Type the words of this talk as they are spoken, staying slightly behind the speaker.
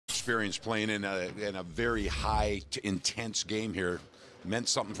experience playing in a very high, intense game here meant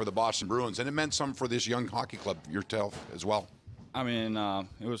something for the Boston Bruins, and it meant something for this young hockey club yourself as well. I mean,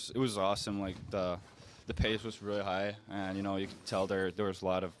 it was awesome. Like the pace was really high, and you could tell there was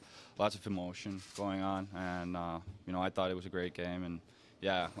lots of emotion going on, and I thought it was a great game. And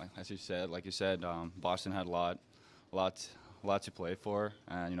yeah, like you said, Boston had a lot to play for,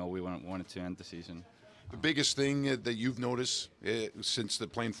 and we wanted to end the season. The biggest thing that you've noticed since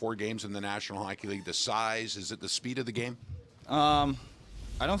playing 4 games in the National Hockey League, the size, is it the speed of the game? I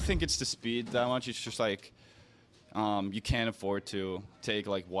don't think it's the speed that much. It's just like you can't afford to take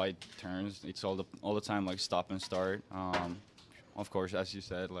like wide turns. It's all the time like stop and start. Of course, as you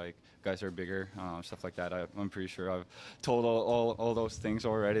said, like guys are bigger, stuff like that. I'm pretty sure I've told all those things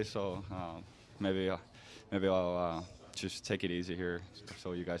already. So maybe I'll just take it easy here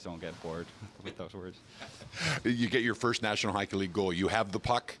so you guys don't get bored with those words. You get your first National Hockey League goal. You have the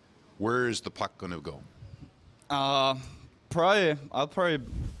puck. Where is the puck going to go? I'll probably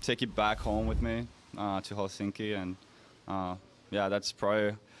take it back home with me to Helsinki, and yeah, that's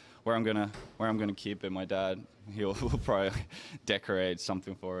probably where I'm gonna keep it. My dad, he'll probably decorate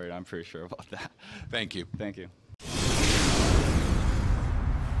something for it. I'm pretty sure about that. Thank you. Thank you.